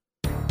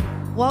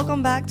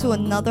Welcome back to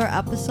another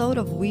episode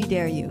of We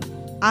Dare You.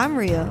 I'm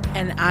Rhea.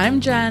 And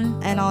I'm Jen.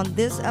 And on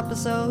this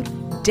episode,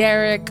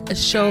 Derek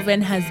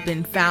Chauvin has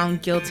been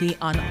found guilty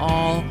on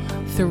all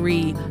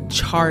 3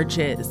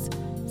 charges.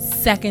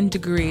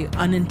 2nd-degree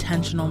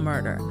unintentional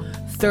murder,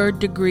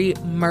 3rd-degree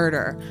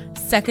murder,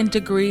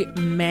 2nd-degree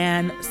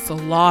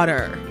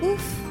manslaughter.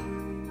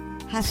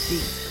 oof, hefty.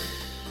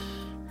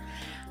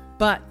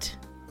 But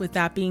with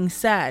that being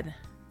said,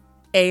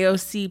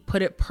 AOC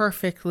put it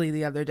perfectly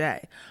the other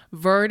day.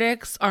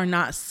 Verdicts are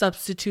not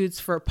substitutes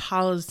for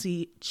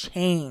policy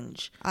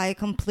change. I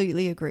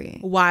completely agree.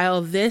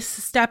 While this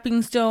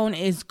stepping stone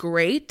is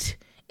great,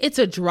 it's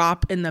a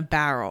drop in the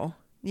barrel.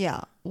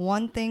 Yeah,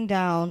 one thing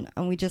down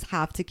and we just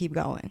have to keep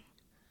going.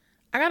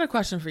 I got a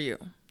question for you.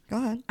 Go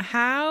ahead.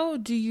 How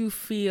do you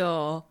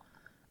feel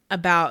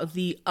about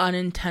the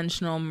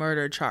unintentional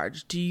murder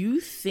charge? Do you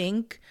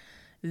think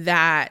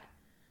that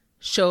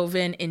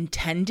Chauvin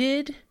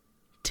intended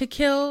to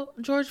kill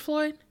George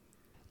Floyd?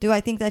 Do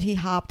I think that he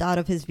hopped out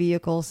of his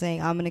vehicle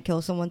saying, I'm going to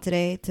kill someone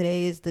today?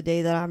 Today is the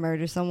day that I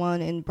murder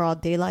someone in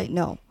broad daylight?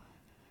 No.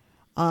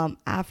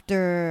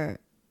 After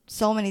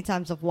so many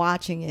times of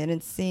watching it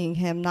and seeing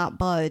him not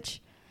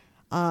budge,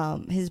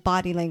 his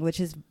body language,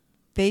 his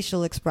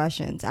facial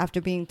expressions,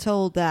 after being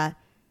told that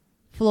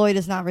Floyd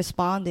is not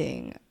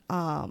responding,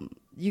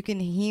 you can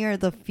hear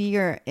the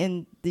fear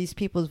in these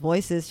people's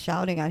voices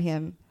shouting at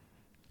him,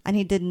 and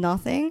he did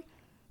nothing.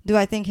 Do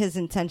I think his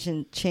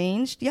intention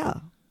changed?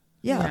 Yeah,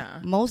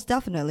 most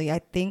definitely. I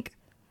think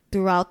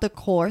throughout the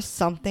course,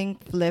 something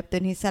flipped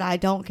and he said, I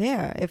don't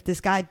care. If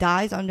this guy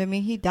dies under me,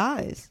 he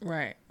dies.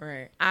 Right.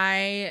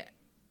 I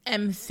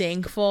am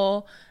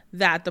thankful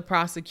that the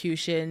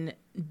prosecution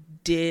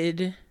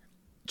did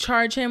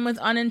charge him with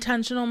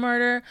unintentional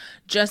murder,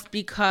 just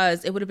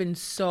because it would have been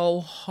so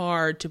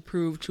hard to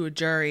prove to a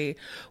jury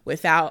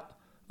without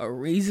a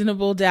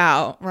reasonable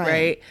doubt,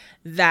 right,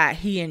 that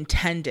he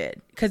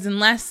intended. Because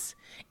unless...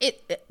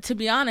 to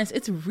be honest,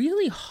 it's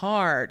really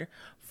hard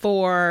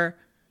for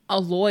a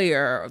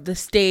lawyer, the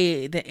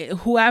state,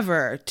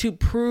 whoever, to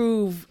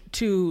prove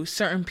to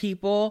certain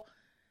people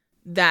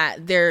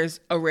that there's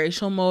a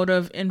racial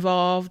motive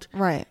involved,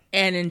 right,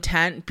 and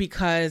intent,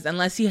 because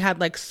unless he had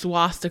like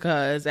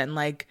swastikas and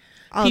like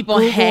people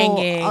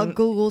hanging, a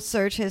Google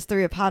search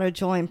history of how to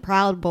join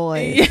Proud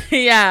Boys,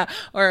 yeah,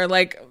 or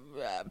like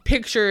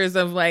pictures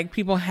of like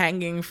people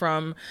hanging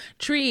from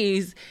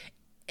trees.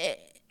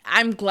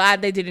 I'm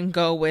glad they didn't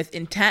go with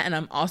intent, and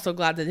I'm also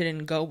glad they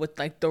didn't go with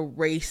like the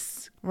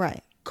race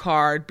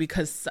card,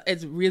 because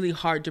it's really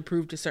hard to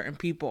prove to certain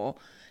people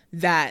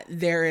that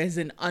there is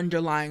an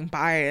underlying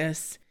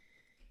bias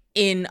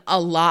in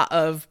a lot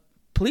of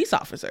police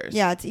officers.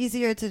 Yeah, it's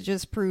easier to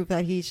just prove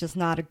that he's just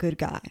not a good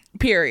guy.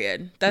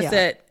 Period. That's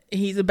it.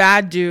 He's a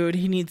bad dude.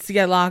 He needs to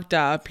get locked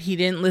up. He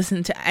didn't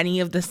listen to any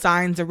of the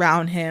signs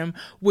around him,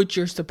 which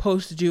you're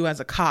supposed to do as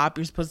a cop.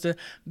 You're supposed to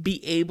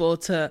be able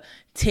to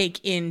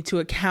take into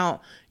account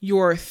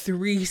your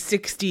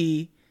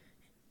 360,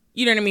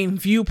 you know what I mean,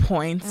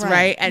 viewpoints,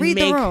 right? And read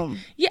the room.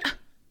 Yeah.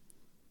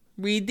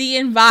 Read the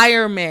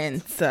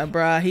environment,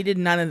 bruh. He did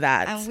none of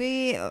that. And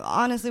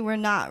we're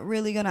not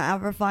really going to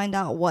ever find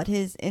out what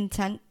his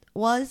intent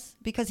was,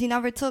 because he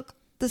never took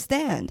the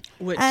stand.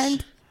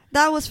 And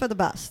that was for the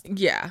best.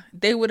 Yeah,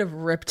 they would have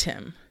ripped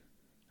him.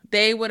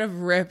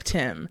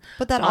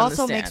 But that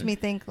also makes me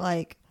think,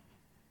 like,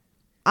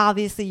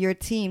 obviously your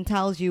team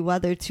tells you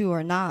whether to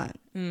or not.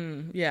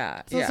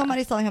 So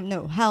somebody's telling him,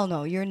 no, hell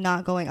no, you're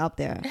not going up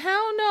there.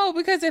 Hell no,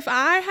 because if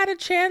I had a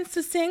chance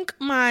to sink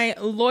my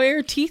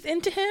lawyer teeth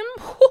into him,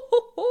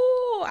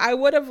 I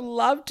would have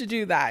loved to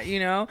do that, you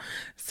know?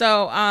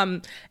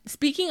 So,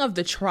 speaking of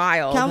the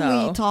trial,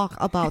 Can we talk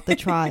about the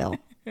trial?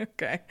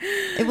 Okay.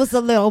 It was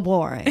a little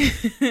boring.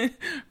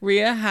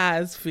 Rhea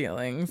has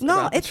feelings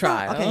about the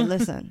trial. Okay,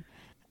 listen.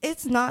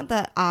 It's not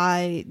that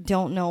I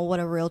don't know what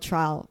a real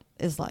trial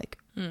is like.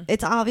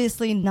 It's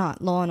obviously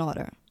not Law and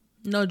Order.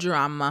 No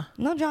drama.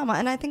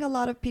 And I think a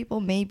lot of people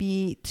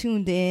maybe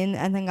tuned in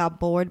and then got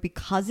bored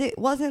because it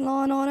wasn't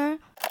Law and Order.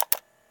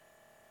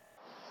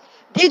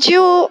 Did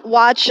you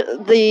watch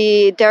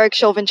the Derek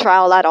Chauvin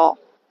trial at all?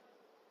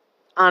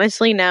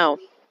 Honestly, no.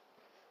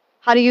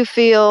 How do you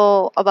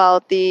feel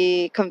about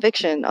the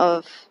conviction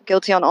of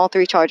guilty on all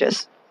 3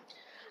 charges?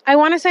 I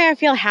want to say I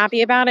feel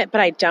happy about it,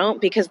 but I don't,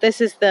 because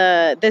this is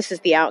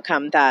the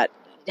outcome that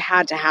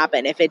had to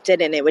happen. If it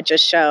didn't, it would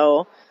just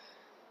show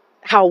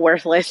how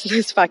worthless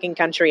this fucking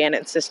country and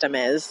its system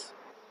is.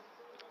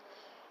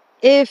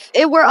 If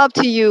it were up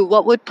to you,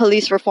 what would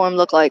police reform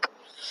look like?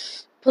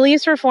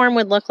 Police reform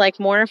would look like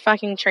more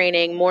fucking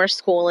training, more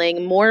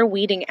schooling, more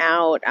weeding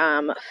out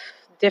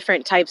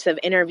different types of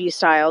interview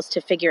styles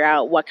to figure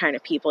out what kind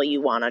of people you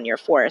want on your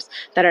force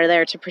that are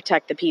there to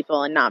protect the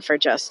people and not for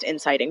just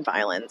inciting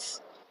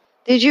violence.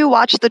 Did you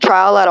watch the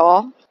trial at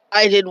all?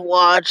 I did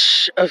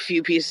watch a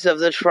few pieces of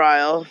the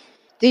trial.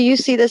 Do you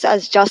see this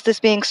as justice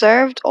being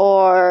served,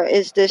 or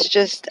is this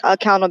just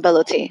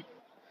accountability?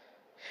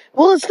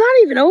 Well, it's not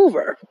even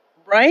over,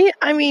 right?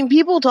 I mean,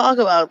 people talk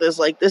about this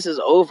like this is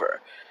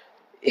over.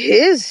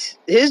 his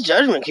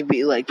judgment could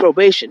be like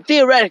probation,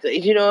 theoretically,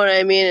 if you know what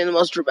I mean, in the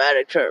most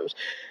dramatic terms.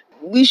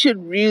 We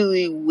should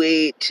really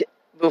wait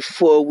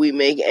before we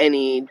make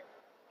any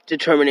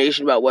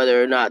determination about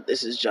whether or not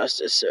this is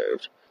justice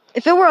served.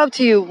 If it were up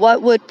to you,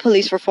 what would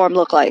police reform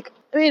look like?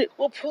 I mean,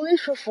 well,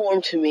 police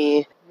reform to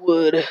me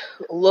would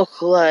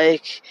look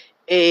like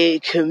a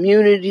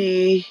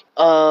community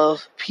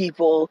of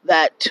people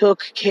that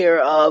took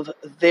care of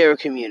their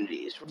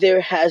communities.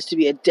 There has to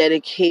be a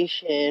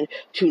dedication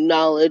to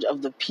knowledge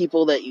of the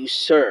people that you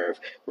serve,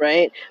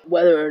 right?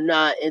 Whether or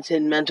not it's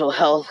in mental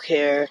health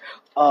care,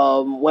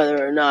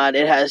 whether or not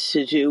it has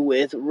to do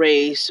with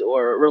race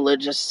or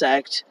religious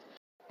sect.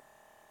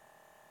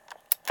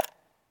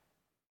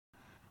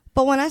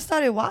 But when I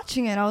started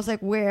watching it, I was like,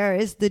 where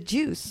is the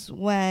juice?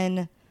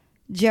 When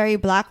Jerry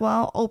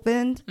Blackwell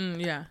opened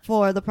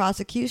for the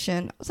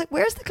prosecution, I was like,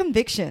 where's the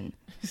conviction?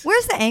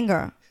 Where's the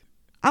anger?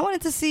 I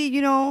wanted to see,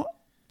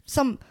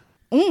 some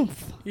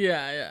oomph.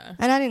 Yeah.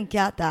 And I didn't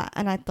get that.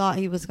 And I thought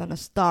he was going to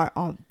start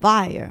on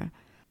fire.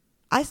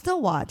 I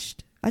still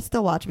watched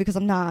because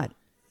I'm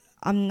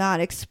not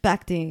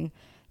expecting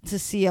to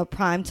see a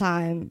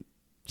primetime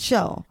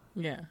show.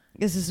 Yeah.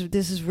 This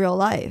is real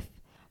life.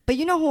 But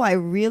you know who I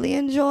really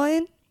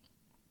enjoyed?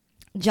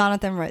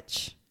 Jonathan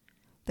Rich,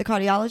 the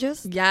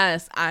cardiologist.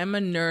 Yes, I'm a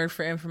nerd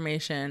for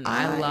information.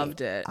 I loved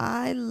it.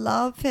 I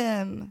love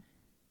him.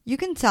 You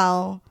can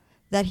tell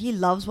that he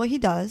loves what he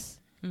does.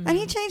 Mm-hmm. And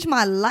he changed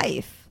my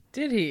life.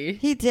 Did he?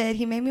 He did.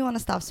 He made me want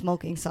to stop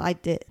smoking, so I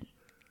did.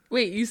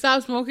 Wait, you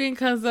stopped smoking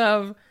because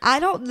of... I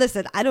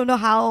don't know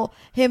how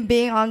him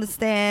being on the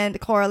stand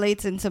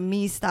correlates into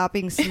me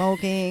stopping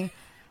smoking.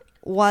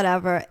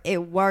 Whatever,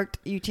 it worked.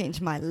 You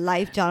changed my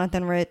life,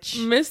 Jonathan Rich.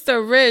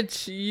 Mr.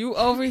 Rich, you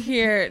over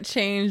here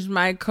changed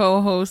my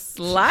co-host's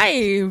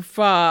life.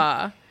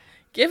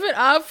 Give it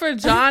up for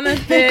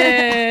Jonathan.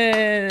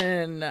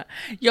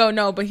 Yo,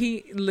 no, but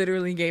he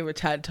literally gave a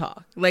TED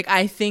Talk. Like,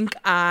 I think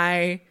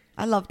I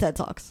love TED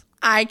Talks.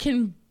 I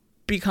can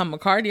become a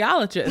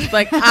cardiologist.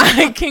 Like,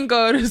 I can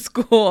go to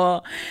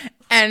school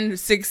and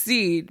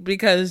succeed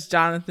because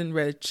Jonathan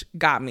Rich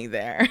got me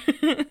there.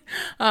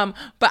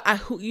 But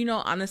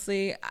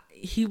honestly,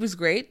 he was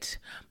great.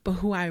 But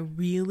who I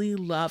really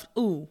loved,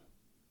 who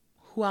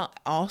I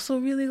also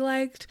really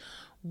liked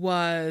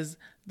was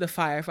the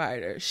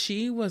firefighter.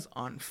 She was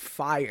on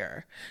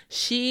fire.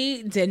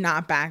 She did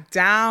not back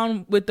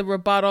down with the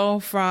rebuttal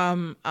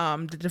from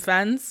the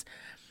defense.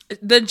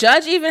 The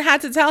judge even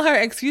had to tell her,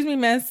 "Excuse me,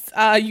 miss,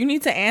 you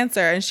need to answer."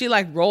 And she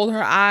rolled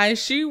her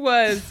eyes. She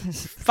was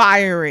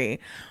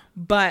fiery.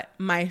 But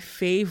my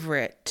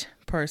favorite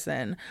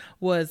person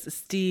was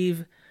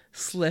Steve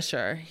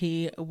Slisher.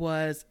 He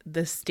was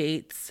the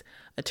state's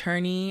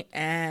attorney,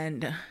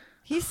 and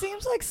he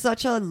seems like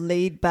such a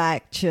laid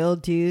back, chill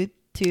dude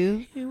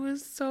too. He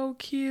was so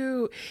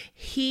cute.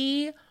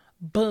 He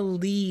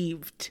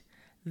believed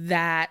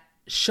that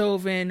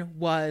Chauvin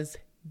was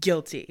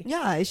guilty.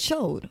 Yeah, it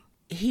showed.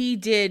 He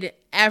did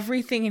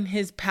everything in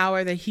his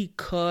power that he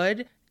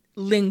could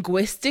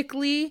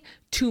linguistically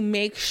to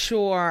make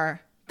sure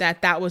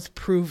that was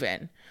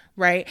proven,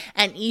 right?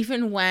 And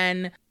even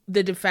when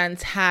the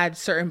defense had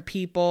certain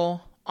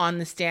people on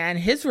the stand,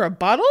 his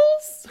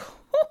rebuttals,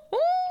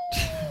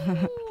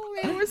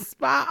 they were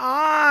spot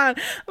on.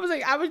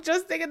 I was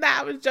just thinking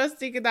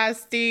that,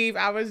 Steve.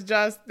 I was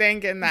just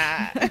thinking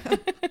that.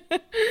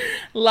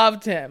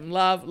 Loved him.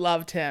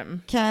 Loved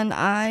him. Can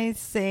I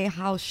say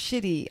how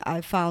shitty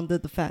I found the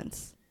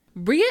defense?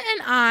 Bria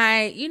and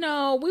I,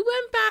 we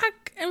went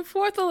back and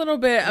forth a little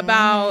bit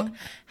about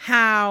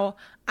how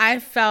I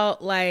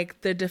felt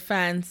like the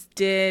defense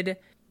did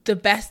the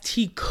best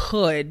he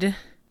could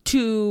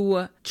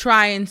to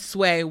try and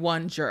sway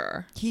one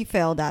juror. He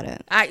failed at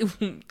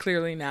it.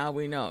 Clearly now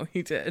we know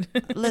he did.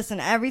 Listen,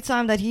 every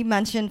time that he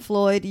mentioned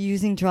Floyd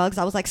using drugs,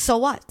 I was like, so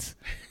what?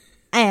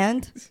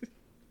 And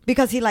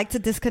because he liked to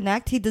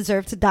disconnect, he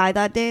deserved to die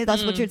that day.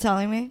 That's what you're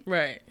telling me?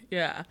 Right.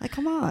 Yeah. Like,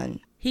 come on.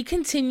 He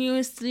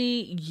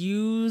continuously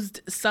used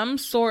some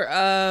sort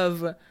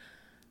of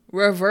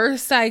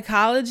reverse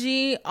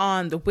psychology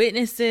on the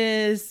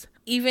witnesses.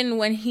 Even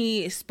when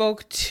he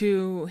spoke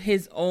to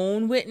his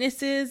own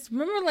witnesses,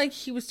 remember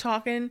he was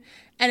talking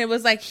and it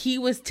was like he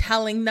was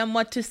telling them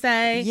what to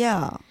say?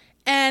 Yeah.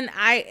 And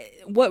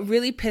what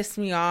really pissed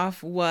me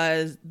off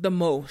was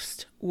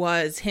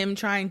him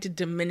trying to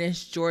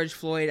diminish George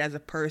Floyd as a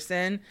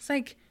person. It's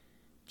like,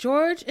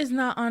 George is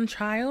not on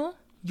trial.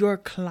 Your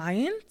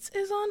client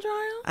is on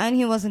trial. And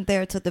he wasn't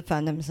there to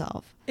defend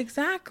himself.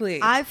 Exactly.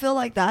 I feel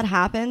like that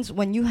happens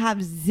when you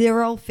have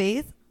zero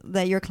faith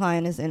that your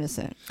client is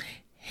innocent.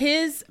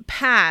 His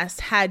past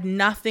had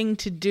nothing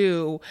to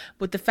do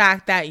with the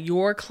fact that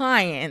your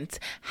client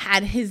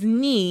had his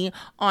knee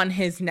on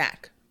his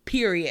neck.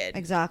 Period.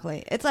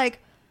 Exactly. It's like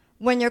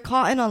when you're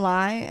caught in a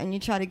lie and you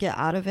try to get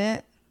out of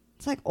it,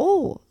 it's like,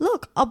 oh,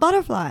 look, a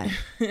butterfly.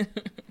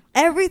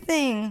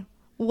 Everything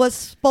was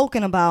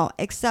spoken about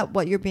except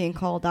what you're being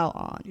called out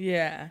on.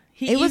 Yeah.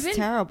 It was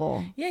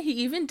terrible. Yeah, he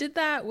even did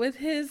that with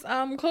his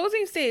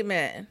closing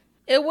statement.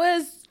 It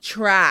was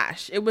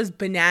trash. It was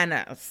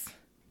bananas.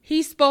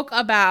 He spoke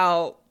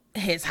about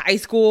his high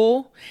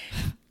school,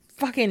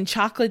 fucking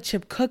chocolate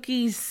chip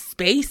cookies,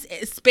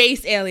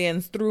 space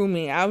aliens threw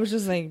me. I was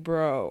just like,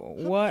 bro,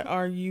 what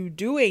are you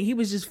doing? He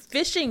was just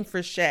fishing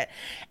for shit.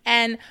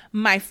 And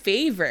my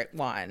favorite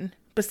one,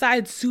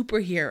 besides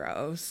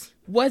superheroes,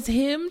 was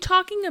him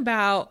talking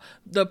about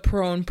the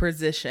prone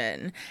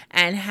position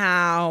and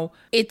how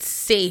it's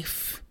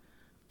safe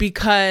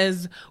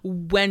because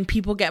when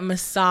people get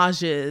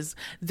massages,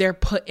 they're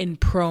put in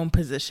prone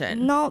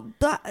position. No,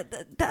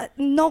 that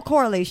no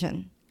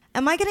correlation.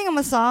 Am I getting a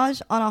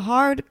massage on a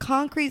hard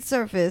concrete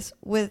surface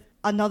with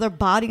another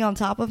body on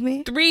top of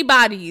me? 3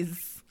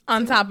 bodies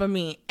on top of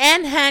me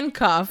and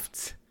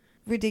handcuffed.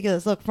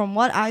 Ridiculous. Look, from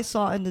what I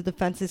saw in the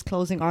defense's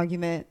closing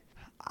argument,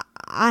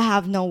 I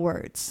have no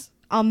words.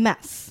 A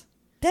mess.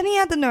 Then he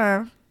had the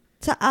nerve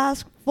to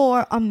ask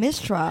for a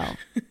mistrial.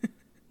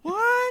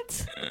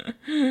 What?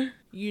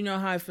 You know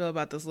how I feel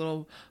about this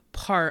little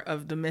part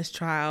of the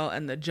mistrial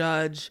and the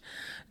judge.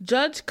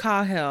 Judge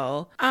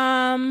Cahill,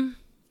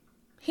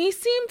 he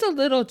seemed a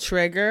little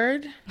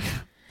triggered.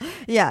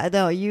 Yeah,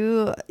 no,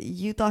 you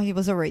thought he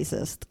was a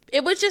racist.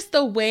 It was just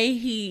the way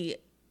he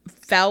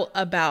felt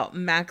about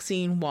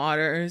Maxine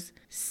Waters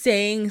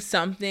saying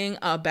something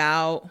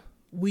about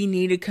we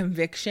need a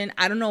conviction.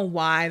 I don't know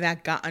why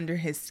that got under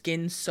his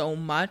skin so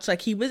much.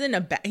 Like he was in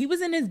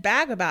his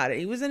bag about it.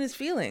 He was in his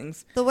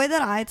feelings. The way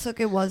that I took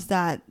it was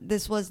that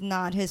this was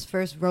not his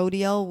first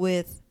rodeo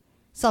with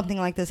something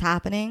like this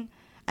happening.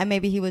 And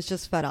maybe he was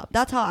just fed up.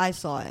 That's how I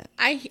saw it.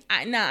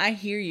 I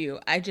hear you.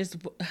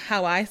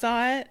 How I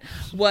saw it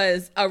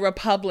was a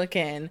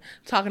Republican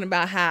talking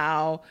about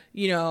how,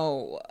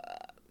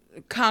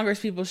 Congress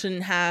people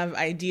shouldn't have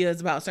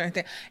ideas about certain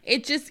things.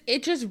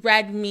 It just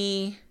read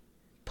me,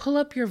 pull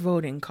up your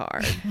voting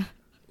card.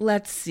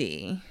 Let's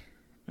see.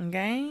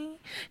 Okay?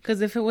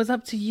 Because if it was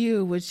up to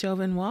you, would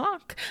Chauvin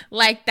walk?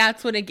 Like,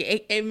 that's what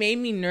it made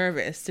me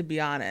nervous, to be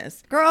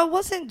honest. Girl, it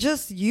wasn't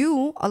just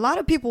you. A lot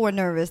of people were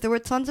nervous. There were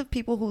tons of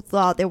people who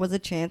thought there was a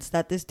chance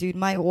that this dude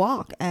might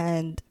walk.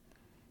 And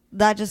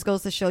that just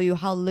goes to show you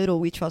how little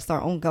we trust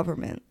our own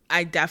government.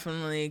 I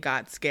definitely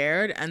got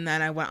scared. And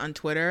then I went on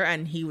Twitter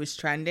and he was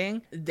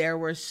trending. There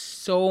were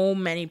so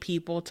many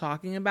people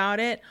talking about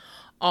it.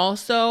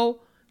 Also,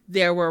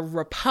 there were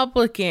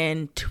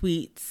Republican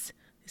tweets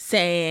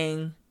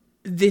saying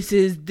this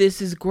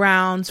is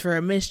grounds for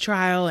a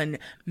mistrial and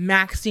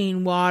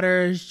Maxine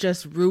Waters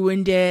just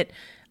ruined it.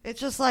 It's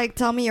just like,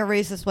 tell me you're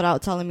racist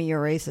without telling me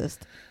you're racist.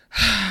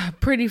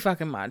 Pretty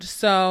fucking much.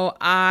 So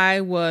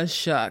I was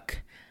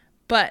shook.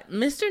 But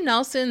Mr.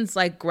 Nelson's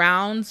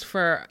grounds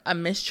for a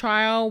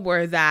mistrial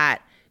were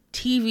that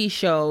TV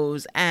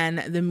shows and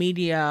the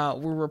media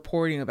were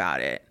reporting about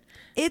it.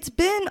 It's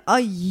been a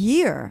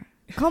year.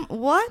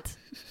 What?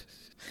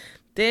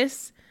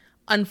 This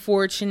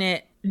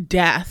unfortunate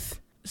death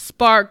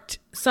sparked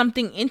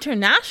something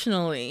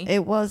internationally.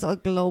 It was a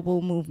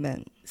global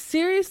movement.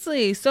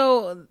 Seriously.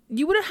 So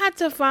you would have had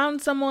to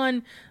found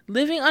someone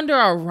living under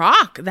a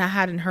rock that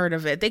hadn't heard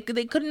of it. They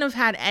couldn't have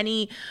had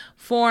any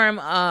form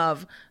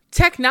of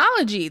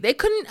technology. They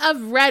couldn't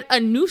have read a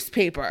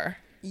newspaper.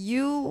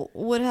 You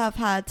would have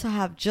had to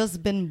have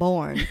just been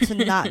born to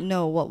not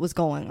know what was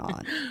going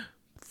on.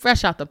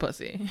 Fresh out the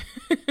pussy.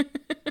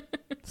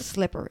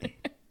 Slippery.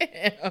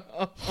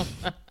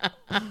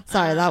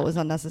 Sorry, that was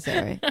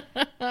unnecessary.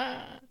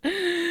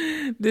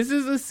 This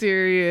is a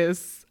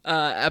serious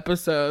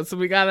episode, so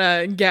we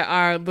gotta get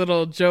our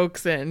little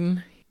jokes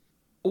in.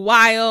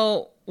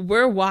 While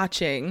we're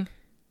watching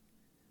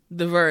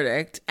the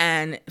verdict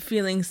and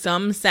feeling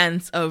some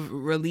sense of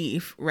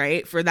relief,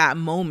 right, for that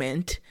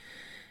moment,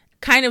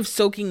 kind of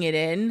soaking it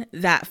in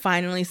that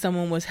finally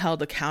someone was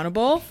held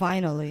accountable.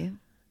 Finally.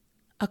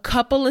 A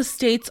couple of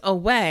states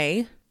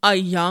away, a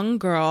young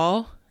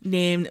girl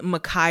named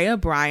Ma'Khia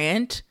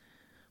Bryant,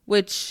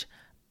 which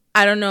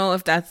I don't know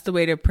if that's the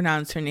way to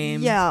pronounce her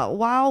name. Yeah,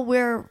 while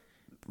we're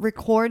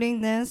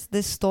recording this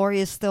story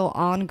is still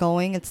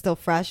ongoing. It's still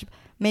fresh.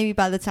 Maybe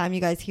by the time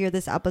you guys hear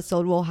this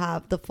episode, we'll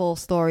have the full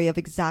story of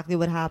exactly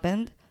what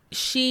happened.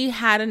 She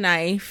had a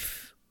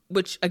knife,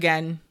 which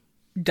again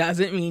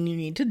doesn't mean you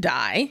need to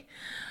die.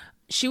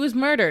 She was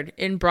murdered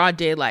in broad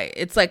daylight.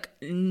 It's like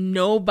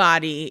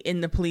nobody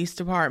in the police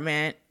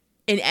department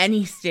in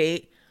any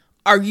state.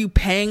 Are you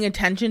paying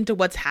attention to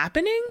what's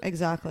happening?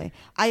 Exactly.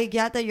 I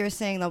get that you're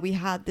saying that we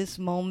had this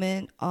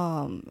moment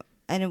and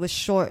it was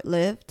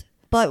short-lived.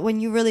 But when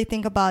you really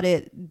think about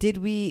it,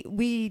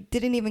 we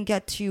didn't even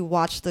get to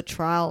watch the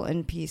trial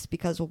in peace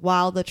because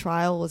while the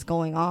trial was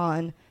going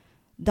on,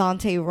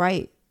 Dante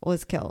Wright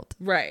was killed.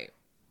 Right.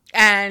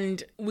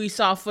 And we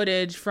saw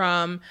footage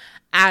from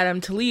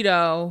Adam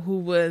Toledo, who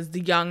was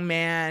the young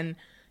man,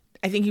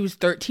 I think he was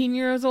 13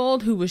 years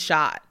old, who was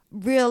shot.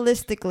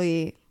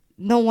 Realistically,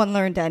 no one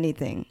learned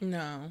anything.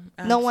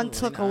 No one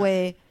took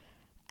away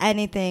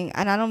anything.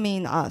 And I don't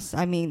mean us.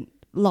 I mean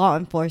law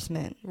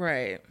enforcement.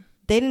 Right.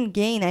 They didn't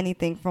gain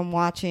anything from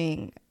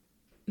watching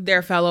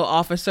their fellow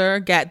officer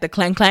get the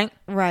clank clank.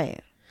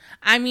 Right.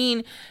 I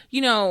mean,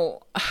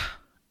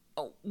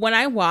 when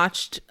I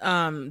watched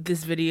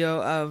this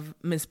video of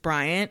Miss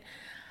Bryant,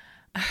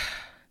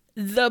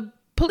 the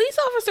police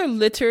officer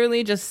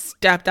literally just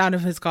stepped out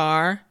of his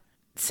car,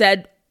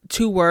 said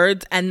 2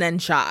 words, and then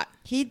shot.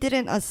 He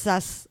didn't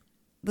assess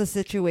the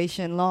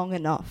situation long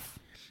enough.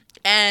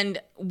 And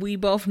we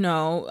both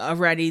know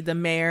already the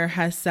mayor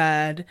has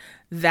said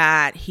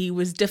that he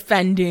was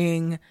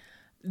defending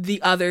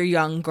the other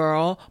young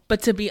girl.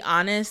 But to be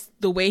honest,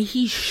 the way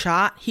he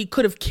shot, he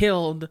could have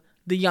killed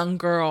the young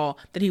girl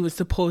that he was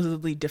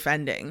supposedly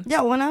defending.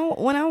 Yeah, when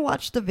I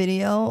watched the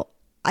video,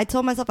 I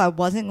told myself I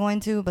wasn't going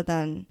to, but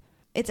then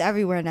it's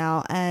everywhere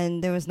now,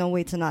 and there was no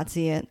way to not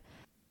see it.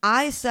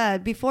 I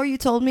said, before you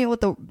told me what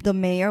the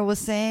mayor was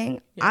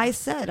saying, yeah. I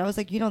was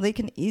like, they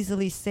can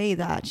easily say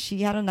that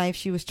she had a knife,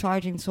 she was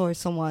charging towards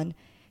someone.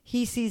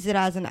 He sees it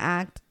as an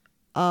act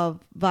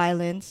of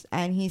violence,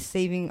 and he's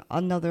saving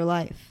another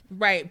life.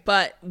 Right,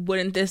 but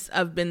wouldn't this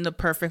have been the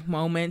perfect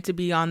moment to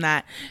be on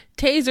that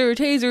taser,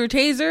 taser,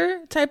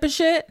 taser type of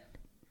shit?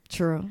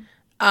 True.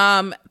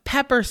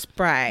 Pepper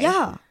spray.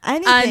 Yeah,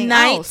 anything a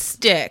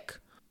nightstick.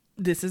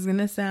 This is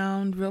gonna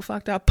sound real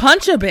fucked up.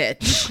 Punch a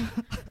bitch.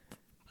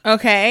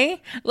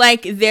 Okay?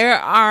 Like, there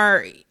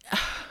are...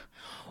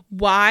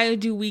 Why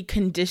do we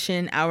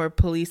condition our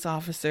police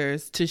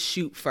officers to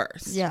shoot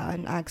first? Yeah,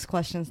 and ask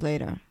questions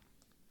later.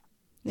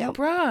 Yep.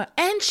 Bruh.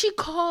 And she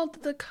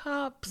called the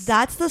cops.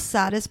 That's the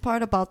saddest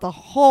part about the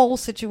whole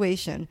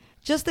situation.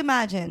 Just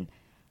imagine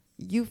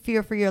you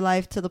fear for your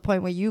life to the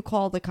point where you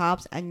call the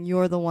cops and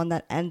you're the one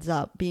that ends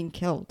up being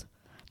killed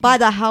by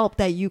the help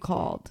that you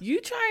called.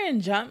 You try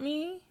and jump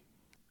me,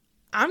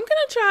 I'm going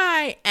to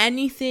try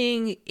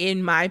anything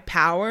in my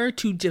power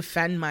to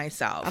defend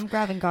myself. I'm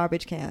grabbing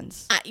garbage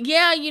cans.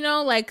 Yeah,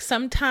 like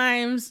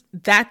sometimes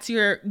that's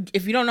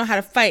if you don't know how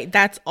to fight,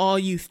 that's all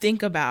you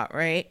think about,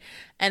 right?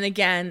 And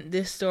again,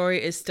 this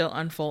story is still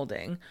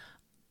unfolding.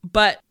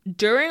 But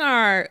during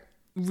our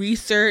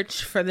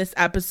research for this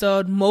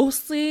episode,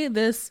 mostly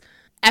this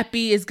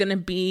epi is going to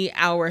be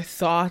our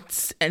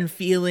thoughts and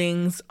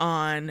feelings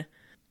on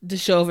the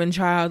Chauvin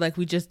trial, like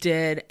we just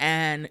did,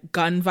 and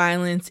gun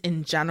violence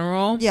in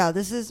general. Yeah,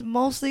 this is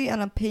mostly an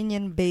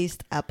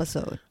opinion-based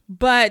episode.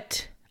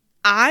 But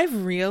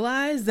I've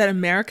realized that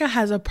America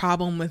has a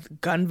problem with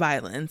gun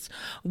violence.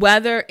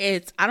 Whether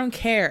it's, I don't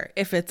care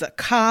if it's a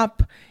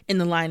cop in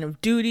the line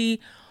of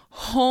duty,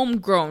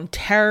 homegrown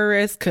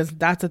terrorists, because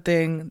that's a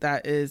thing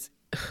that is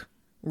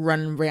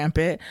running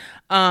rampant.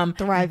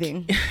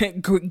 Thriving.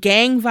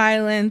 Gang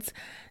violence,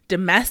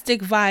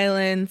 domestic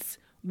violence,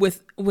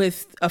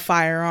 with a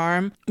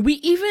firearm. We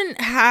even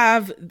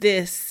have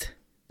this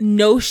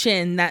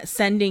notion that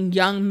sending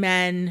young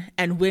men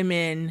and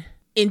women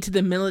into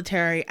the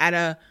military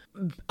at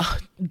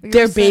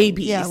they're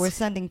babies. Yeah, we're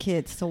sending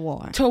kids to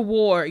war.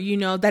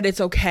 That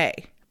it's okay.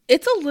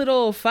 It's a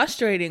little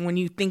frustrating when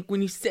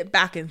you sit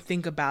back and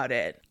think about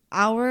it.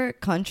 Our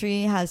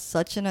country has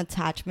such an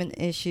attachment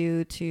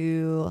issue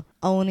to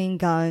owning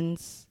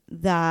guns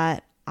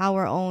that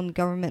our own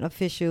government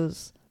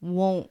officials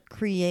won't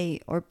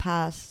create or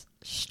pass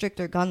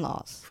stricter gun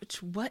laws.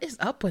 What is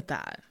up with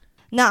that?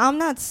 Now, I'm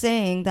not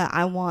saying that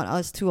I want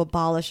us to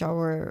abolish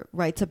our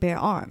right to bear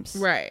arms.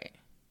 Right.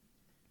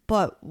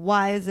 But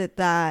why is it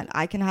that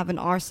I can have an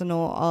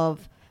arsenal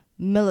of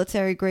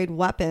military-grade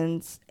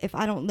weapons if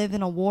I don't live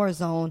in a war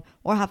zone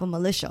or have a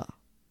militia?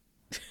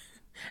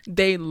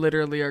 They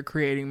literally are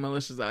creating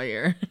militias out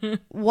here.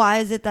 Why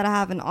is it that I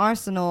have an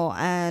arsenal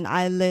and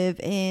I live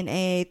in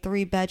a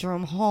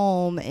 3-bedroom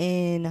home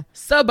in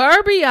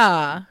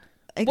suburbia?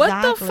 Exactly.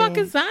 What the fuck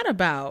is that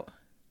about?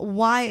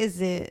 Why is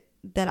it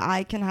that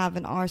I can have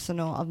an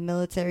arsenal of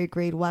military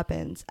grade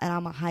weapons and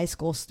I'm a high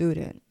school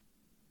student?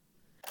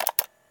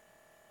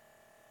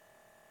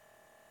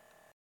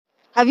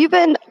 Have you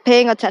been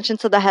paying attention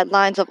to the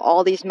headlines of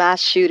all these mass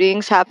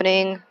shootings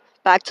happening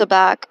back to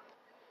back?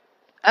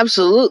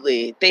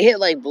 Absolutely. They hit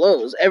like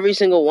blows, every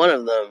single one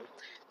of them.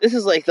 This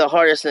is like the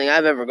hardest thing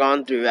I've ever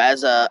gone through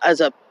as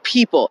a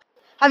people.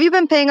 Have you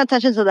been paying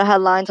attention to the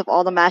headlines of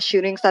all the mass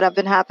shootings that have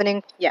been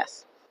happening?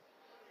 Yes.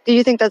 Do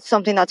you think that's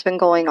something that's been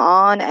going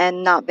on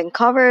and not been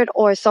covered,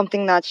 or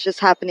something that's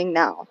just happening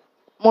now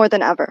more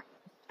than ever?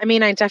 I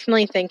mean, I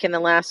definitely think in the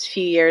last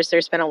few years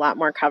there's been a lot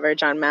more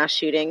coverage on mass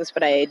shootings,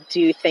 but I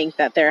do think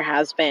that there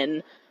has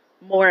been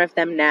more of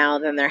them now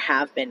than there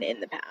have been in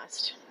the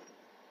past.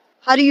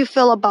 How do you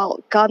feel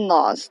about gun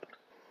laws?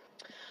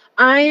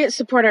 I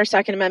support our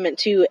Second Amendment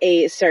to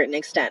a certain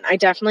extent. I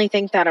definitely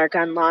think that our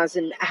gun laws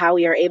and how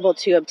we are able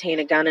to obtain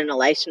a gun and a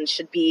license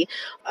should be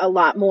a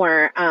lot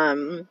more,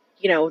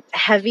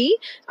 heavy.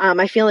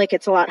 I feel like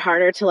it's a lot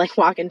harder to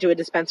walk into a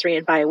dispensary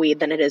and buy a weed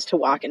than it is to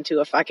walk into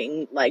a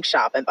fucking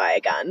shop and buy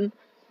a gun.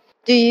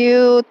 Do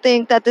you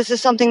think that this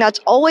is something that's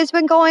always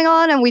been going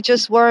on and we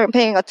just weren't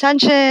paying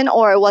attention,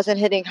 or it wasn't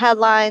hitting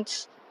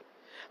headlines?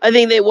 I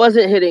think it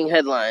wasn't hitting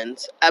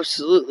headlines.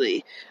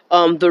 Absolutely.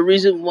 The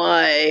reason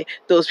why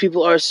those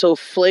people are so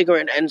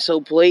flagrant and so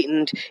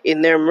blatant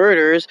in their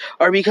murders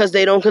are because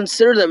they don't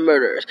consider them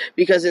murders.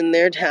 Because in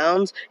their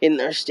towns, in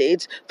their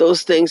states,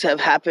 those things have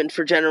happened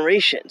for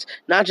generations.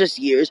 Not just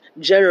years,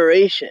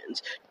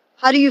 generations.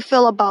 How do you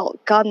feel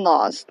about gun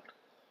laws?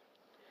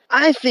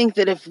 I think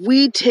that if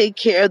we take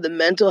care of the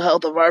mental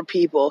health of our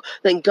people,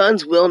 then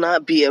guns will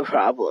not be a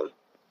problem.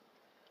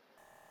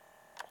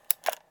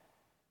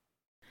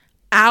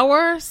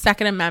 Our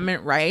Second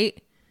Amendment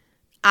right,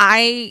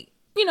 I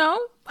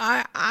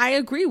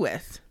agree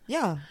with.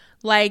 Yeah.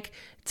 Like,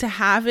 to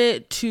have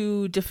it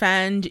to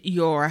defend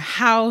your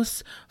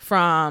house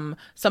from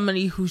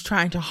somebody who's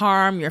trying to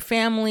harm your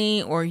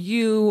family or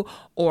you,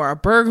 or a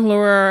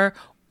burglar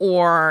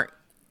or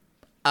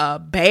a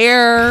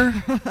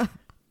bear,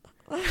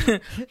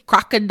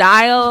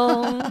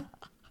 crocodile,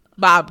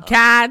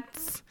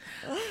 bobcats,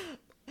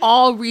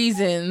 all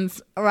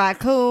reasons. A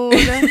raccoon.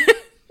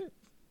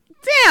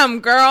 Damn,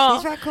 girl.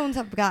 These raccoons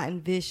have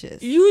gotten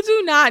vicious. You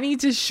do not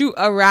need to shoot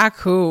a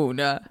raccoon.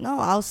 No,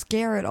 I'll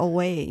scare it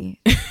away.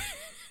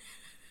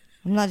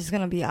 I'm not just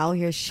going to be out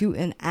here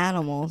shooting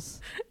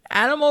animals.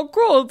 Animal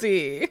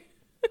cruelty.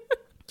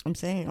 I'm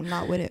saying I'm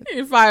not with it.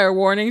 You fire a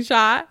warning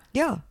shot.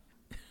 Yeah.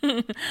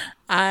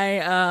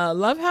 I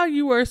love how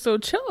you were so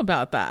chill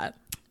about that.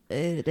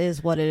 It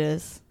is what it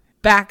is.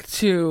 Back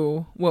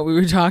to what we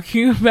were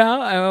talking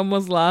about. I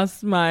almost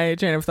lost my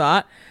train of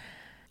thought.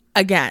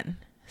 Again,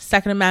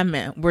 Second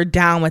Amendment, we're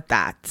down with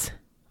that.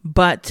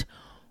 But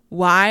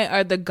why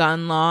are the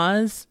gun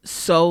laws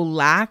so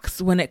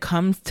lax when it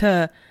comes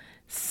to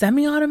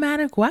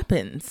semi-automatic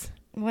weapons?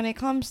 When it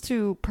comes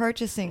to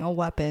purchasing a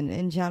weapon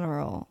in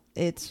general,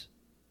 it's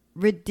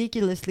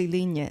ridiculously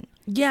lenient.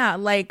 Yeah,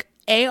 like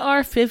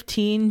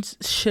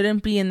AR-15s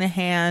shouldn't be in the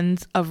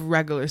hands of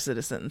regular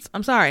citizens.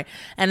 I'm sorry.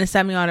 And a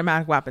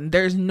semi-automatic weapon,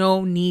 there's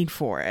no need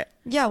for it.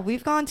 Yeah,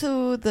 we've gone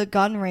to the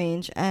gun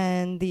range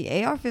and the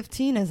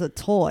AR-15 is a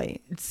toy.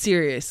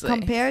 Seriously.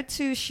 Compared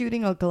to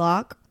shooting a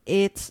Glock,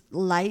 it's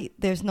light.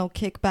 There's no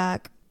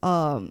kickback.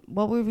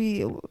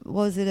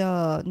 Was it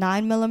a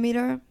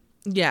 9mm?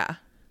 Yeah.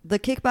 The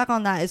kickback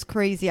on that is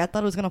crazy. I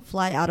thought it was going to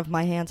fly out of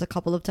my hands a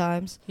couple of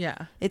times.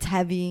 Yeah. It's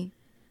heavy.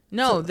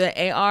 No,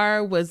 the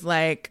AR was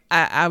like,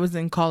 I was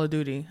in Call of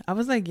Duty. I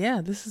was like,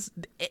 yeah,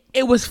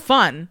 it was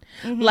fun.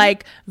 Mm-hmm.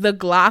 Like, the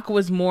Glock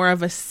was more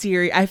of a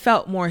I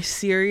felt more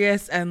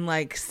serious and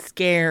like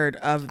scared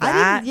of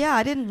that.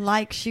 I didn't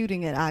like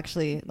shooting it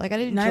actually. Like, I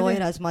didn't enjoy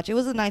it as much. It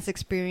was a nice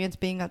experience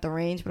being at the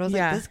range, but I was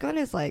like, this gun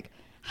is like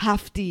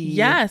hefty.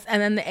 Yes,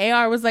 and then the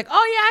AR was like, oh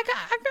yeah,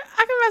 I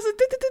can mess with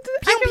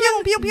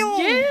pew, pew, pew,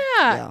 pew.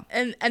 Yeah.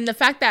 And the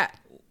fact that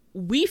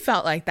we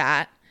felt like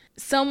that,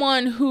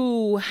 someone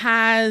who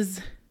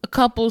has a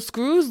couple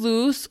screws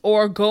loose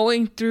or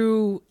going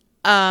through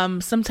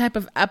some type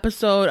of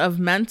episode of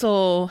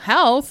mental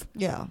health.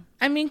 Yeah.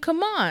 I mean,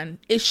 come on.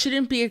 It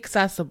shouldn't be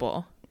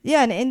accessible.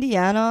 Yeah, in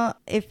Indiana,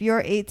 if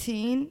you're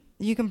 18,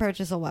 you can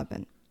purchase a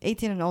weapon.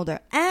 18 and older.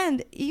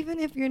 And even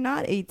if you're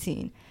not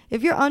 18,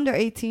 if you're under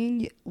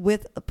 18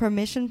 with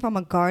permission from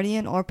a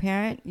guardian or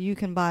parent, you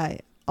can buy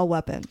a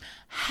weapon.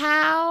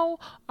 How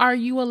are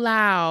you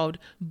allowed,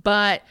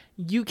 but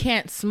you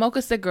can't smoke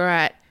a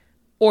cigarette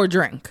or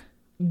drink?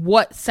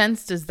 What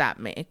sense does that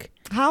make?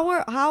 How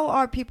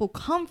are people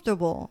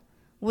comfortable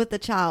with a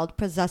child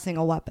possessing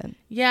a weapon?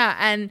 Yeah,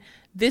 and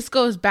this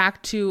goes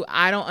back to,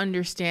 I don't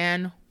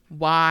understand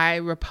why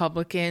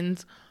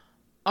Republicans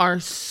are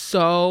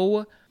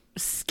so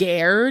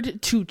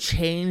scared to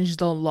change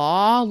the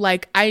law.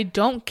 Like, I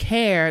don't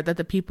care that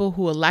the people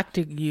who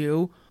elected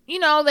you,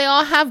 they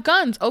all have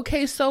guns.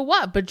 Okay, so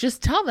what? But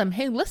just tell them,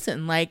 hey,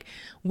 listen, like,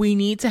 we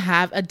need to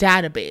have a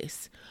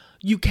database.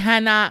 You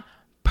cannot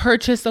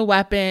purchase a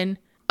weapon,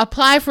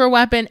 apply for a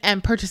weapon,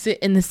 and purchase it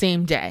in the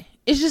same day.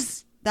 It's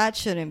just... That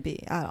shouldn't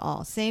be at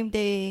all. Same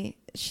day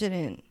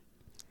shouldn't.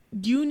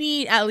 You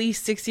need at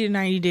least 60 to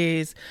 90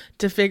 days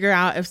to figure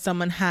out if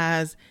someone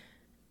has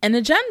an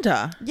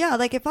agenda. Yeah,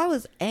 like if I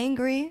was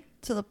angry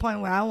to the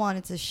point where I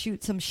wanted to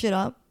shoot some shit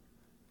up,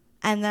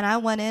 and then I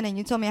went in and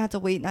you told me I had to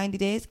wait 90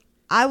 days,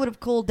 I would have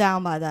cooled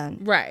down by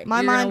then. Right.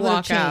 My mind would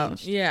have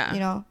changed.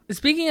 Yeah.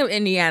 Speaking of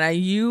Indiana,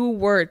 you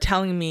were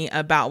telling me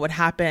about what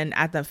happened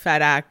at the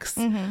FedEx.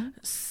 Mm-hmm.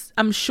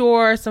 I'm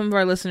sure some of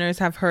our listeners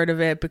have heard of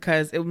it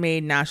because it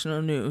made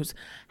national news.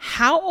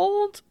 How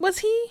old was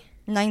he?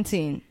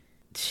 19.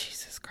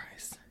 Jesus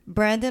Christ.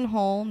 Brandon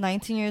Hole,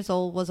 19 years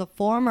old, was a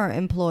former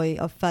employee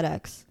of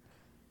FedEx.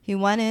 He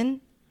went in,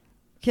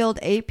 killed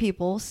 8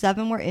 people,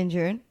 7 were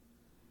injured,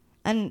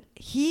 and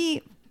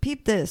he...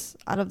 Peep this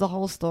out of the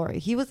whole story.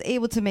 He was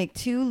able to make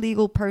 2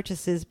 legal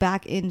purchases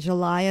back in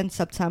July and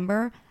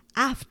September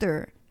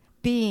after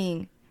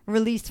being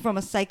released from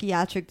a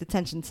psychiatric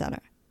detention center.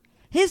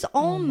 His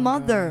own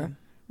mother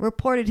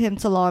reported him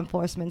to law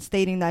enforcement,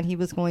 stating that he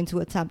was going to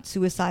attempt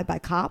suicide by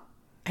cop.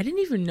 I didn't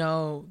even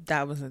know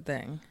that was a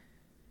thing.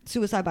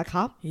 Suicide by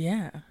cop?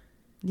 Yeah.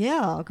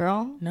 Yeah,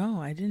 girl.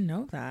 No, I didn't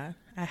know that.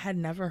 I had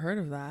never heard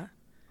of that.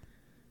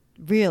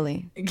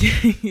 Really?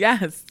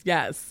 Yes,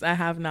 I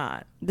have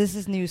not. This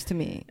is news to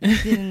me. You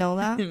didn't know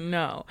that?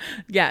 No.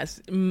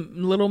 Yes.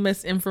 Little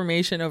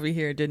misinformation over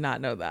here. Did not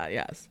know that.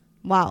 Yes.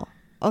 Wow.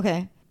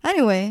 Okay.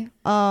 Anyway,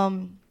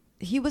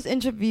 he was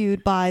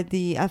interviewed by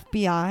the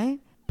FBI,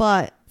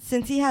 but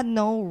since he had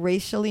no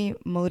racially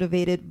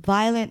motivated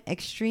violent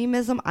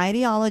extremism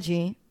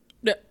ideology,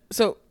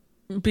 So,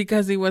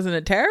 because he wasn't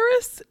a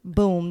terrorist,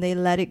 boom, they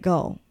let it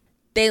go.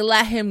 they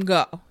let him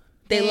go.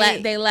 They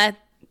let.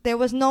 There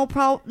was no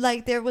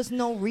there was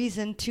no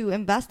reason to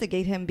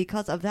investigate him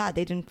because of that.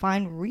 They didn't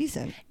find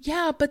reason.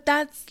 Yeah, but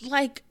that's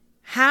like,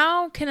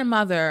 how can a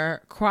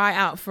mother cry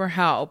out for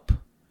help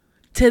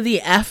to the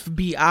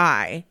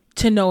FBI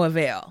to no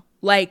avail?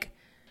 Like,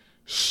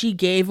 she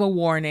gave a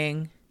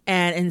warning,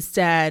 and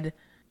instead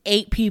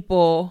 8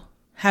 people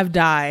have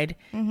died,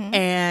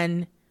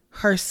 and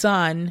her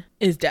son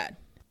is dead.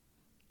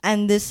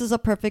 And this is a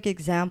perfect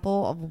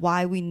example of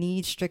why we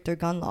need stricter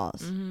gun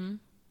laws.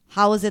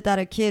 How is it that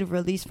a kid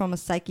released from a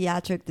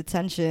psychiatric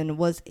detention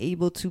was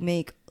able to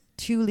make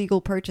 2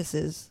 legal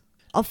purchases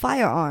of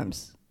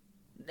firearms?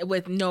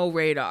 With no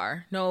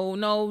radar.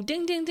 No,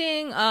 ding, ding,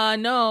 ding.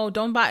 No,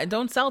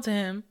 don't sell to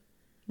him.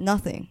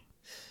 Nothing.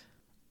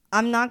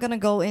 I'm not going to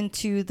go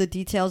into the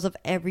details of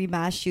every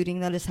mass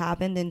shooting that has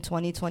happened in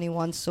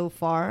 2021 so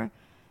far.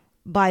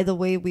 By the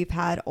way, we've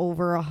had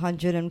over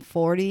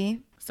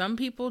 140. Some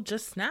people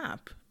just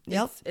snap.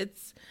 Yep.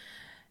 It's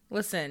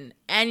listen,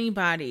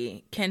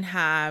 anybody can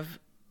have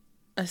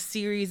a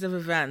series of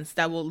events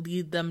that will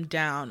lead them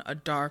down a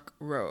dark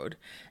road.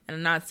 And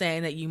I'm not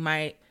saying that you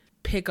might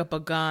pick up a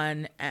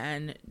gun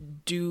and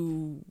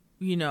do,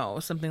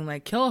 something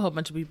like kill a whole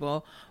bunch of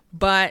people,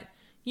 but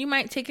you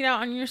might take it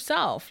out on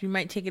yourself. You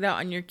might take it out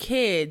on your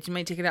kids. You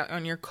might take it out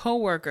on your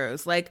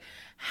coworkers. Like,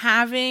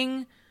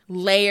 having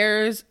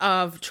layers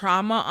of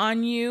trauma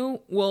on you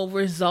will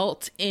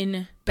result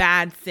in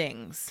bad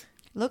things.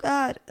 Look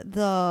at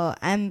the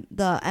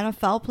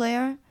NFL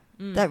player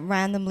that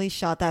randomly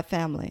shot that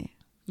family.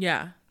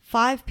 Yeah.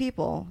 5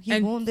 people. He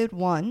wounded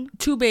 1.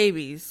 2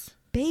 babies.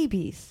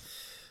 Babies.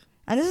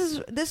 And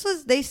this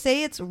was, they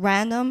say it's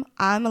random.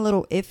 I'm a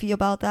little iffy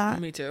about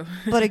that. Me too.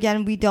 But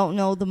again, we don't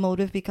know the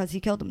motive because he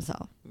killed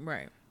himself.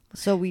 Right.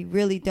 So we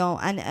really don't.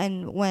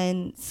 And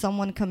when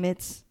someone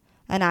commits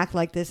an act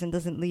like this and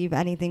doesn't leave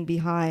anything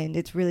behind,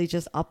 it's really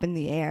just up in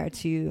the air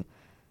to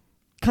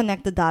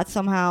connect the dots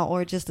somehow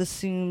or just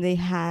assume they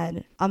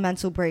had a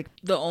mental break.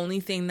 The only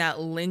thing that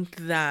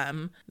linked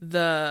them,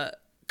 the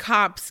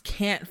cops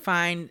can't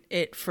find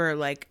it for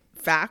like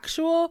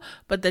factual,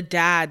 but the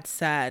dad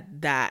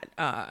said that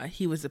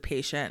he was a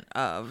patient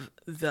of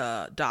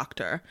the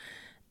doctor.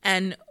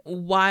 And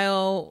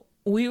while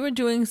we were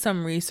doing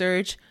some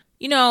research,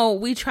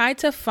 we tried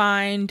to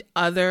find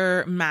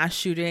other mass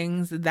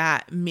shootings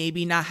that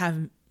maybe not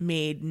have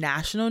made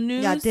national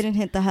news. Yeah, it didn't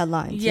hit the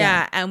headlines.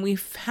 Yeah, and we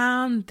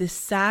found this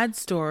sad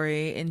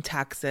story in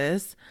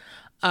Texas.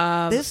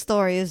 This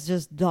story is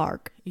just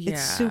dark. Yeah.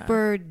 It's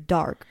super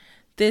dark.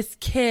 This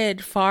kid,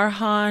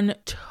 Farhan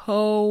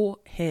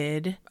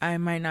Towhid, I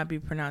might not be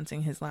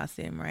pronouncing his last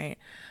name right,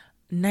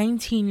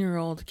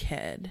 19-year-old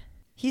kid.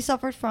 He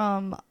suffered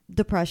from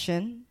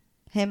depression,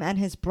 him and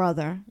his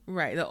brother.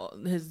 Right,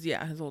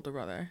 his older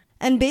brother.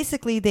 And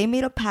basically, they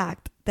made a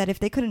pact that if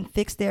they couldn't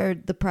fix their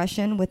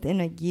depression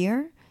within a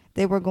year,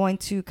 they were going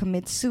to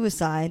commit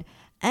suicide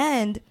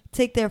and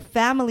take their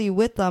family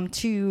with them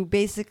to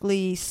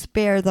basically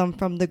spare them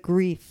from the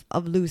grief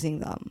of losing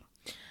them.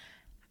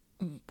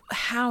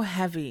 How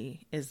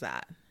heavy is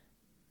that?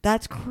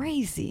 That's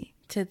crazy.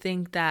 To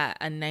think that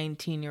a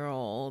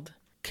 19-year-old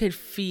could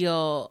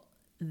feel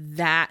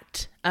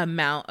that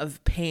amount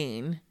of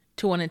pain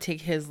to want to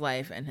take his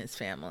life and his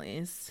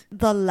family's.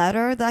 The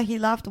letter that he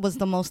left was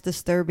the most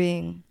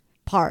disturbing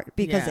part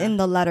because in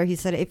the letter he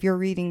said, if you're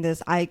reading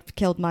this, I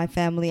killed my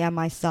family and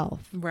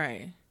myself.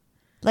 Right.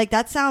 Like,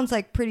 that sounds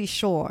like pretty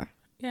sure.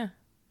 Yeah.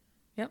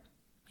 Yep.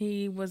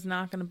 He was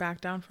not going to back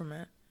down from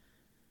it.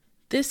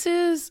 This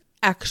is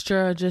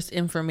extra just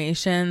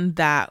information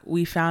that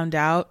we found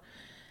out.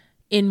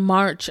 In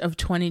March of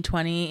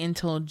 2020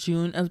 until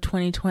June of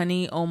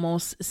 2020,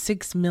 almost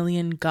 6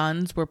 million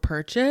guns were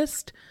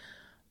purchased,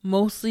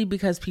 mostly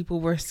because people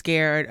were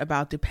scared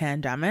about the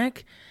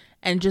pandemic,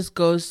 and just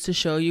goes to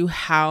show you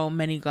how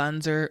many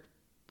guns are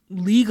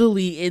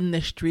legally in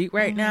the street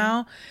right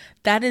now.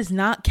 That is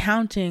not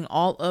counting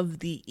all of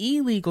the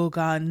illegal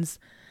guns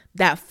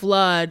that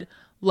flood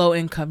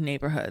low-income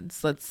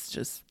neighborhoods. Let's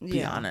just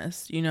be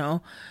honest,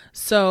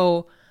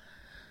 So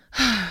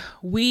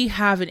we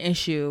have an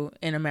issue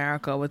in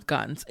America with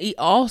guns.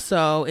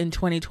 Also, in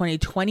 2020,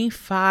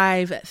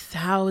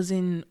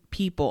 25,000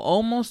 people,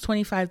 almost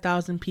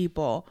 25,000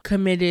 people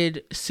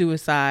committed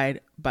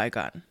suicide by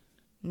gun.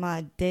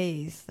 My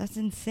days. That's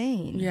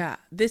insane. Yeah.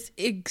 This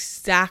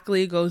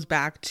exactly goes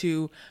back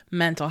to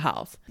mental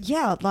health.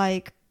 Yeah,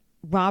 like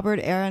Robert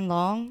Aaron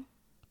Long,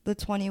 the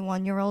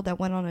 21-year-old that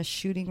went on a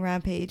shooting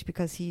rampage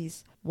because he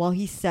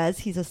says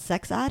he's a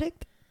sex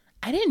addict.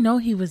 I didn't know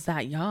he was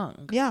that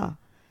young. Yeah.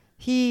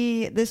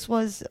 This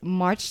was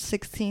March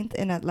 16th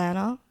in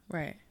Atlanta.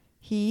 Right.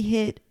 He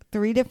hit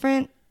 3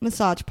 different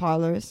massage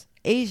parlors,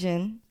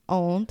 Asian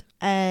owned,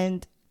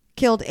 and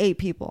killed 8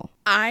 people.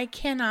 I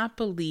cannot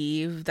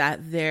believe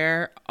that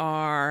there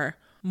are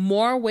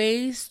more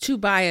ways to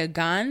buy a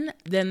gun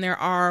than there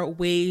are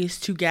ways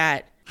to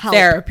get Help.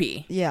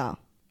 therapy. Yeah.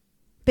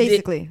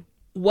 Basically.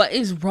 What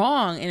is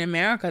wrong in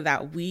America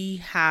that we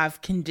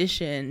have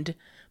conditioned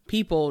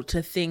people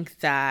to think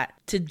that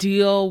to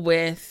deal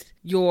with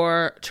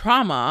your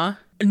trauma,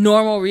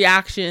 normal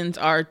reactions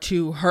are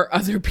to hurt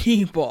other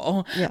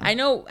people. Yeah. I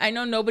know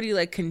nobody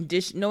like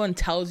no one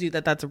tells you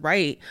that that's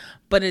right,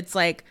 but it's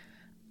like,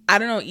 I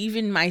don't know,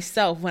 even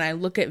myself, when I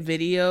look at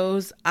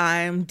videos,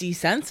 I'm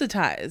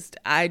desensitized.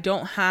 I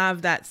don't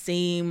have that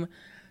same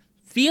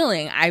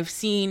feeling. I've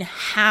seen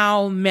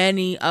how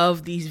many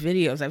of these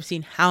videos. I've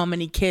seen how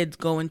many kids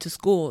go into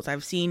schools.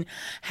 I've seen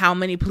how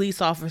many police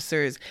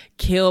officers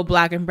kill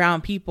Black and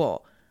brown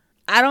people.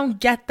 I don't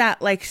get that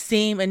like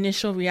same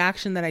initial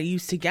reaction that I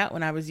used to get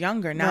when I was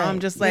younger. Now I'm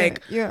just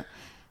like,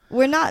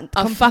 we're not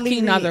a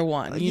fucking another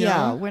one. You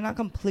know? We're not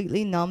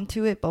completely numb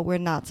to it, but we're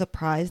not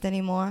surprised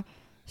anymore.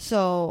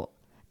 So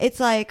it's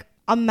like,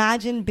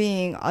 imagine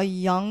being a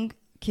young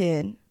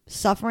kid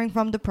suffering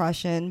from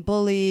depression,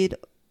 bullied,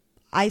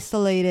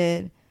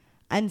 isolated,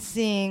 and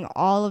seeing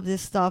all of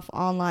this stuff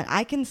online.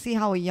 I can see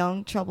how a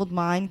young troubled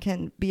mind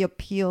can be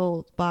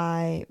appealed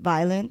by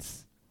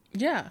violence.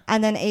 Yeah.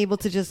 And then able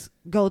to just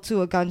go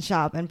to a gun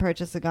shop and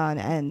purchase a gun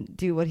and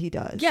do what he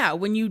does. Yeah.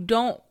 When you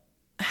don't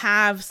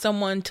have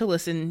someone to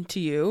listen to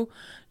you,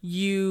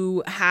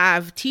 you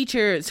have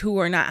teachers who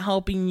are not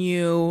helping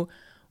you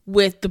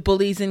with the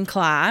bullies in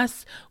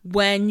class.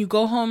 When you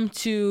go home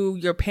to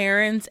your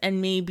parents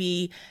and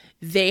maybe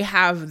they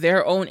have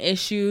their own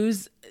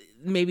issues,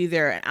 maybe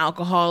they're an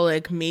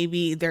alcoholic,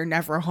 maybe they're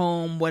never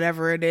home,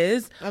 whatever it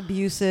is.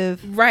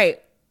 Abusive.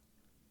 Right.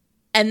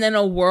 And then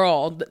a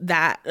world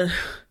that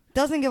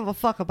doesn't give a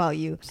fuck about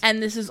you.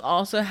 And this is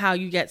also how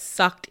you get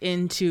sucked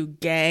into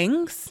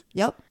gangs.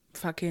 Yep.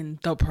 Fucking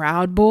the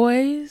Proud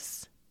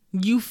Boys.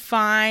 You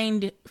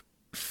find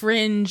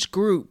fringe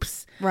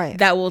groups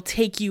that will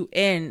take you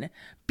in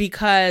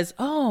because,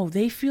 oh,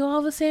 they feel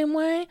all the same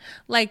way.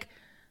 Like,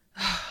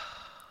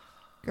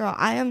 girl,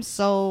 I am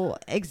so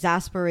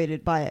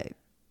exasperated by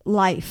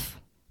life.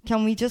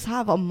 Can we just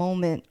have a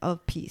moment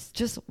of peace?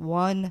 Just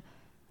one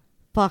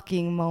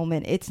fucking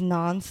moment. It's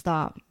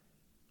nonstop.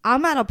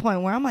 I'm at a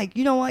point where I'm like,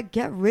 you know what?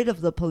 Get rid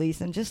of the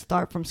police and just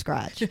start from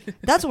scratch.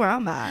 That's where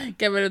I'm at.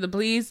 Get rid of the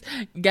police.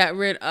 Get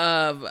rid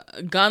of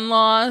gun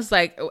laws.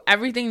 Like,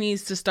 everything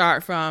needs to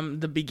start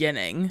from the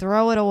beginning.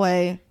 Throw it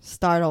away.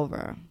 Start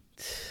over.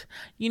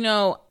 You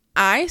know,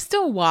 I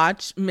still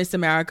watch Miss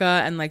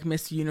America and like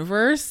Miss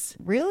Universe.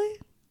 Really?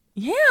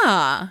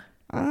 Yeah.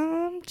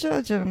 I'm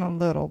judging a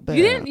little bit.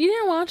 You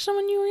didn't watch them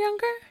when you were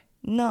younger?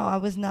 No, I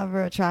was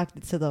never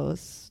attracted to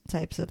those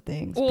types of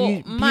things.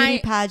 Well, beauty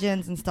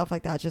pageants and stuff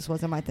like that just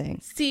wasn't my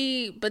thing.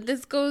 See, but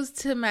this goes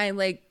to my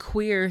like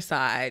queer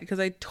side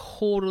because I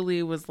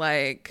totally was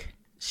like,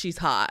 she's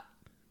hot.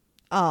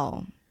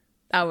 Oh.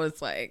 I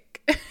was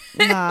like.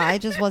 Nah, I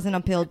just wasn't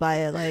appealed by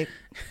it. Like,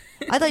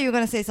 I thought you were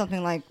going to say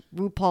something like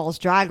RuPaul's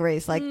Drag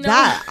Race. Like, no.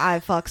 That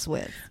I fucks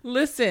with.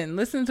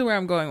 Listen to where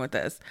I'm going with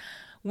this.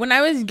 When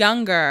I was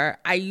younger,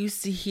 I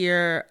used to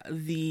hear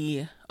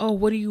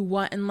what do you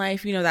want in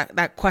life? You know,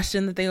 that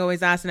question that they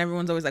always ask, and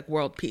everyone's always like,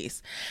 world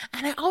peace.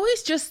 And I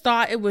always just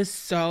thought it was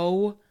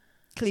so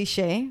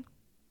cliche.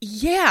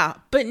 Yeah,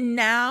 but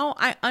now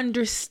I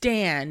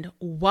understand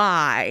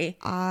why.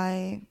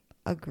 I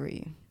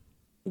agree.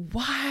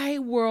 Why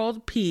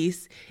world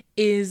peace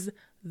is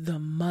the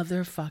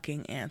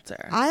motherfucking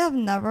answer. I have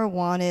never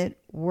wanted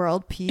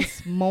world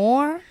peace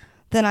more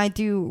than I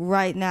do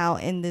right now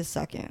in this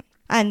second.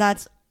 And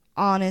that's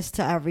honest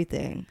to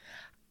everything.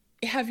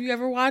 Have you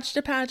ever watched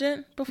a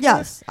pageant before?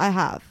 Yes, I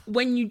have.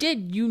 When you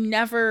did, you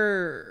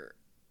never,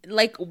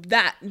 like,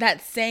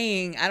 that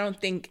saying, I don't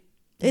think.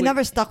 It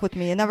never stuck with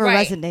me. It never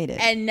resonated.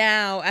 And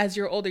now, as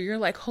you're older, you're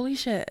like, holy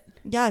shit.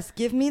 Yes,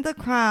 give me the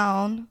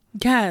crown.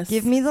 Yes.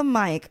 Give me the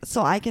mic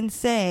so I can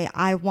say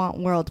I want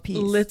world peace.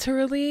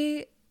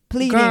 Literally,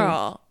 pleading,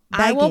 girl,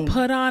 begging. I will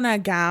put on a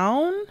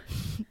gown.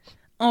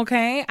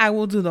 Okay, I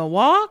will do the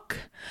walk.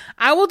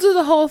 I will do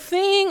the whole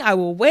thing. I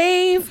will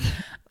wave.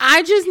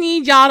 I just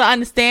need y'all to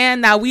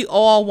understand that we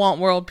all want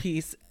world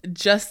peace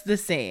just the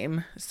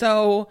same.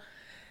 So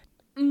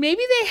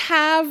maybe they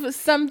have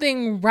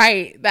something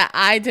right that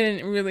I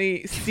didn't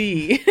really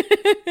see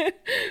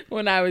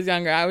when I was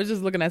younger. I was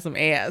just looking at some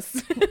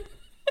ass.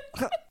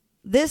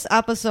 This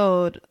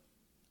episode,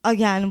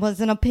 again, was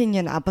an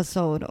opinion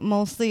episode,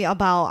 mostly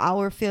about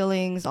our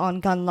feelings on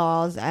gun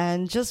laws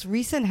and just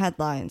recent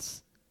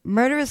headlines.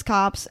 Murderous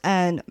cops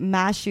and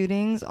mass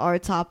shootings are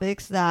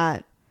topics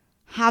that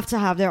have to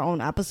have their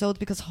own episodes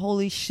because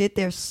holy shit,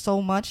 there's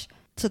so much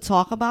to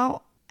talk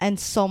about and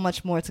so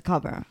much more to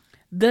cover.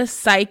 The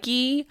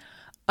psyche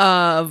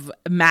of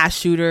mass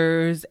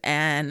shooters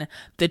and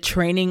the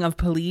training of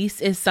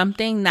police is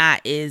something that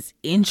is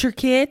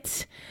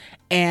intricate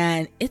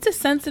And it's a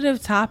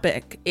sensitive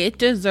topic. It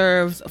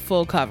deserves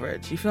full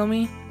coverage. You feel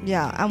me?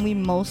 Yeah, and we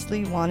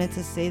mostly wanted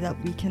to say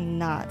that we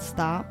cannot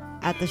stop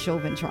at the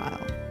Chauvin trial.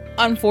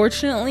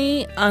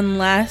 Unfortunately,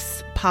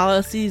 unless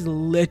policies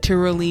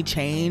literally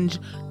change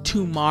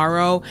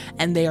tomorrow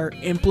and they are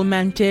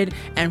implemented,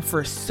 and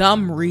for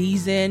some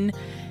reason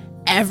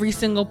every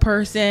single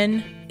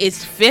person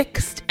is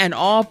fixed and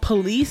all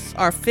police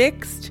are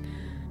fixed,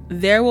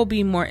 there will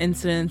be more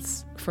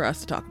incidents for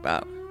us to talk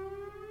about.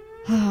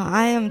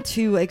 I am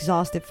too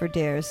exhausted for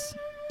dares.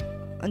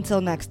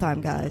 Until next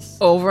time, guys.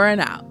 Over and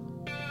out.